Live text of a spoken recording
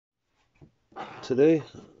Today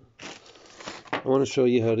I want to show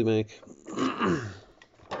you how to make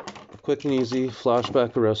a quick and easy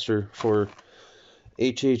flashback arrestor for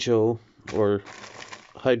HHO or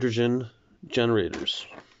hydrogen generators.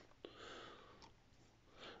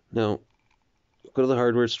 Now, go to the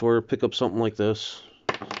hardware store, pick up something like this.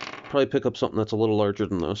 Probably pick up something that's a little larger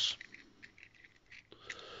than this.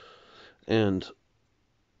 And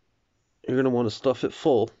you're going to want to stuff it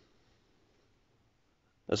full,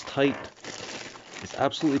 as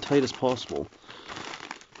absolutely tight as possible,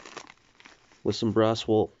 with some brass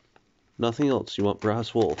wool. Nothing else. You want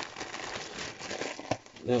brass wool.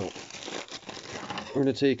 Now, we're going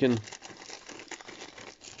to take and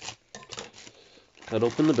cut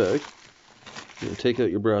open the bag. You're going to take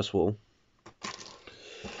out your brass wool.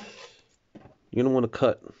 You're going to want to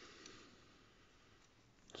cut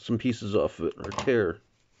some pieces off of it, or tear.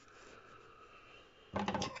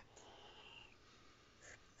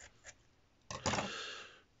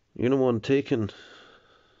 You're going to want to take and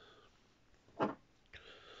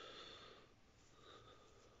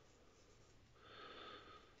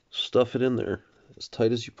stuff it in there as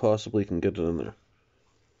tight as you possibly can get it in there.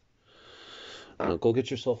 Now go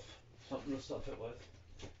get yourself something to stuff it with.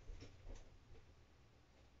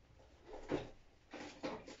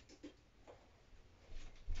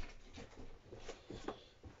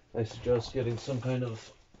 I suggest getting some kind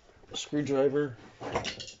of screwdriver,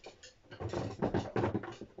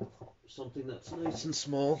 something that's nice and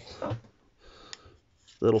small,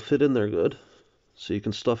 that'll fit in there good, so you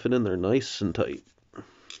can stuff it in there nice and tight.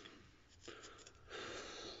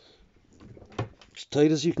 As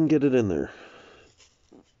tight as you can get it in there,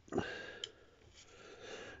 and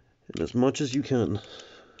as much as you can.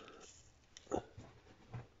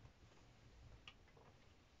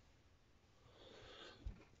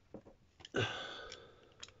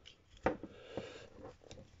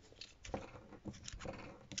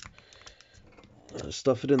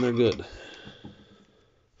 Stuff it in there good.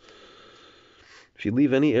 If you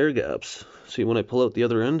leave any air gaps, see when I pull out the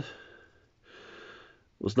other end, it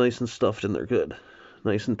was nice and stuffed in there good,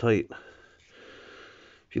 nice and tight.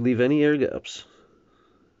 If you leave any air gaps,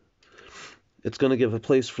 it's going to give a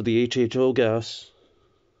place for the HHO gas,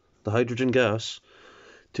 the hydrogen gas,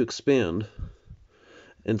 to expand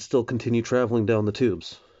and still continue traveling down the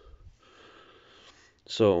tubes.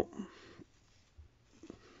 So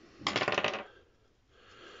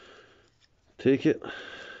take it,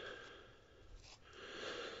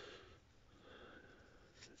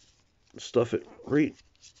 stuff it right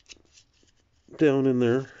down in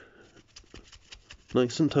there,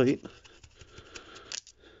 nice and tight.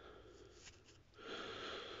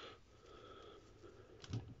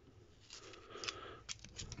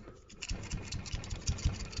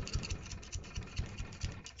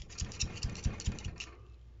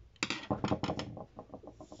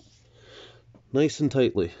 Nice and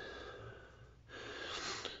tightly.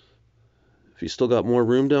 If you still got more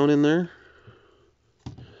room down in there,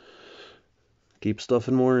 keep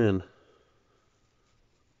stuffing more in.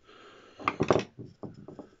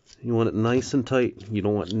 You want it nice and tight. You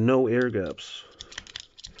don't want no air gaps.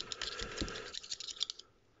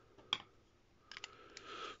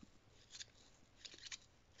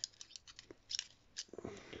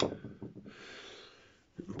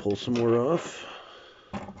 Pull some more off.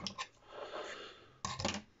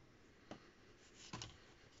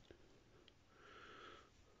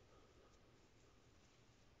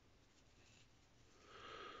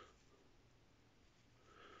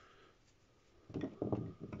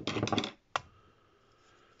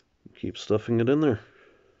 Keep stuffing it in there.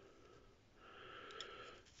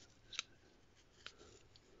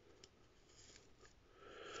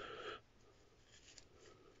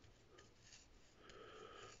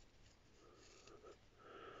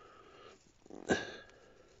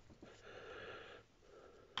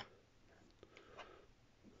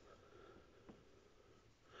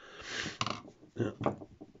 Yeah.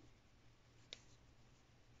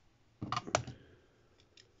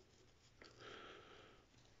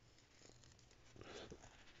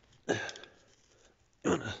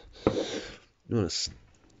 You want to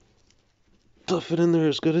stuff it in there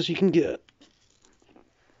as good as you can get.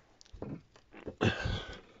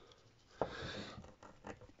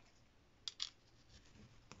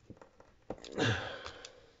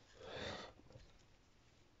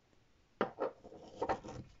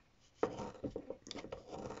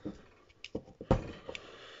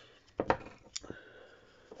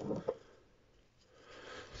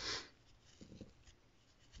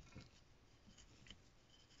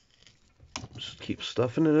 Just keep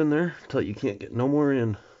stuffing it in there until you can't get no more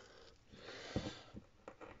in.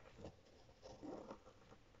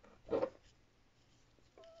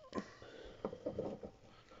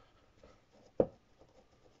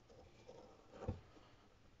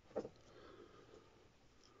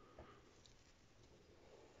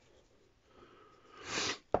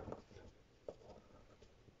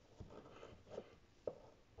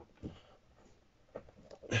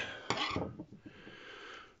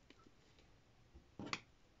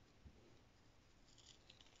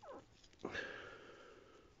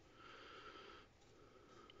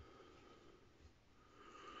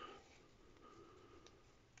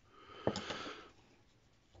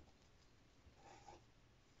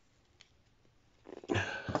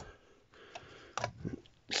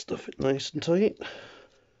 Stuff it nice and tight.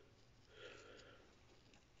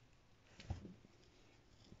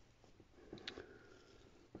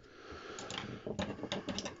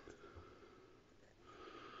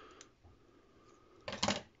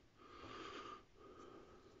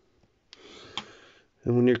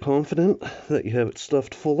 And when you're confident that you have it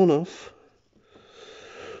stuffed full enough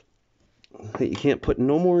that you can't put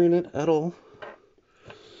no more in it at all,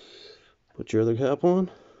 put your other cap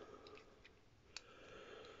on.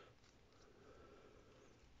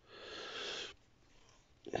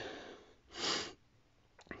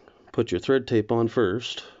 Put your thread tape on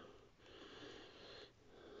first,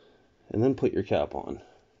 and then put your cap on.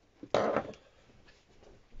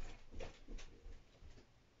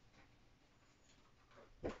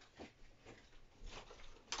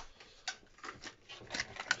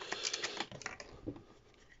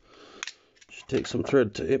 Just take some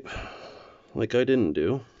thread tape, like I didn't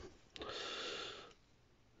do.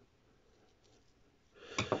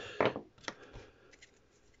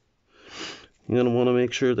 You're going to want to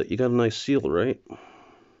make sure that you got a nice seal, right?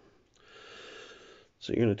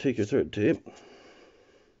 So you're going to take your thread tape.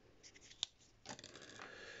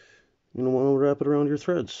 You're going to want to wrap it around your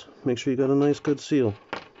threads. Make sure you got a nice good seal.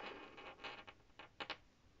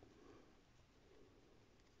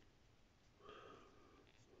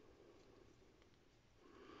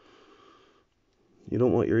 You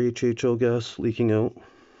don't want your HHO gas leaking out.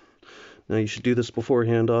 Now you should do this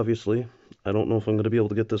beforehand, obviously. I don't know if I'm going to be able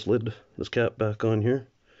to get this lid, this cap back on here.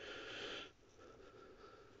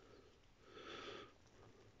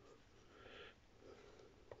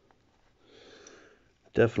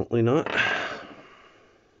 Definitely not.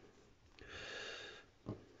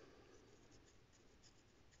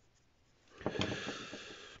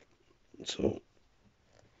 So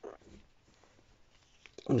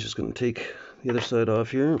I'm just going to take the other side off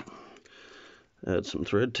here, add some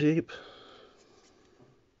thread tape.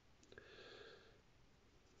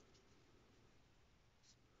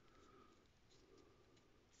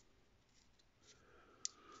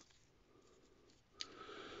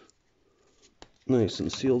 Nice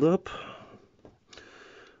and sealed up.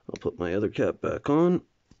 I'll put my other cap back on.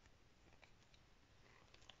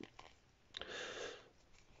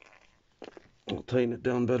 I'll tighten it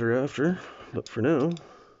down better after, but for now,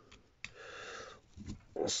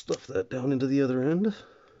 I'll stuff that down into the other end.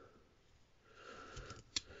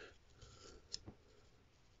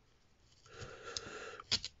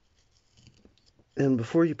 And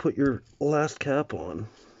before you put your last cap on,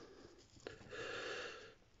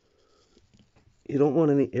 you don't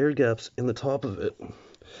want any air gaps in the top of it.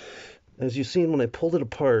 As you've seen, when I pulled it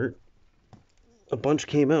apart, a bunch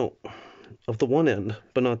came out of the one end,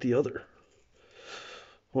 but not the other.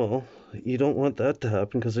 Well, you don't want that to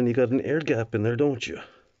happen, because then you got an air gap in there, don't you?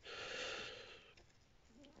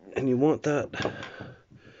 And you want that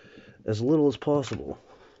as little as possible.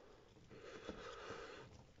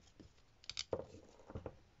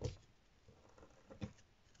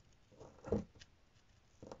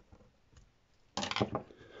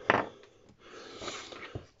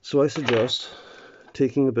 So I suggest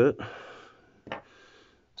taking a bit,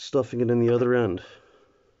 stuffing it in the other end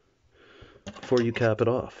before you cap it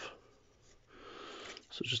off.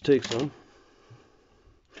 So just take some.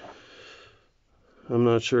 I'm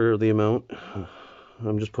not sure of the amount.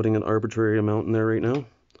 I'm just putting an arbitrary amount in there right now.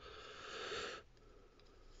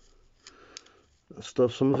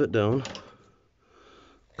 Stuff some of it down.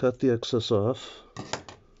 Cut the excess off.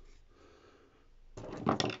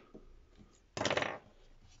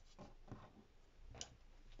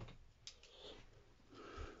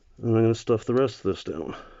 And I'm going to stuff the rest of this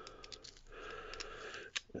down.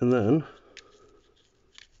 And then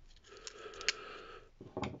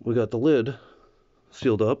we got the lid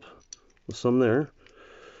sealed up with some there.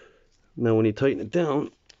 Now when you tighten it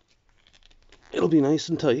down, it'll be nice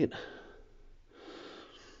and tight.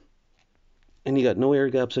 And you got no air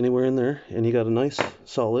gaps anywhere in there. And you got a nice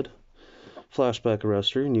solid flashback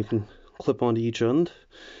arrestor, and you can clip onto each end.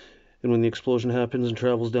 And when the explosion happens and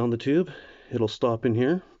travels down the tube, it'll stop in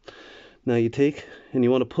here. Now you take and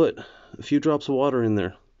you want to put a few drops of water in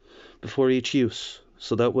there before each use,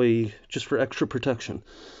 so that way, just for extra protection.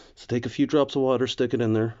 So take a few drops of water, stick it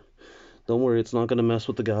in there. Don't worry, it's not going to mess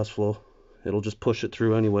with the gas flow. It'll just push it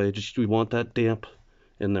through anyway. Just we want that damp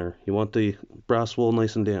in there. You want the brass wool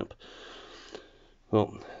nice and damp.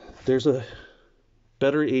 Well, there's a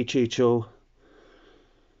better HHO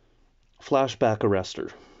flashback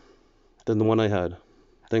arrestor than the one I had.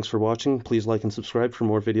 Thanks for watching. Please like and subscribe for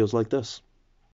more videos like this.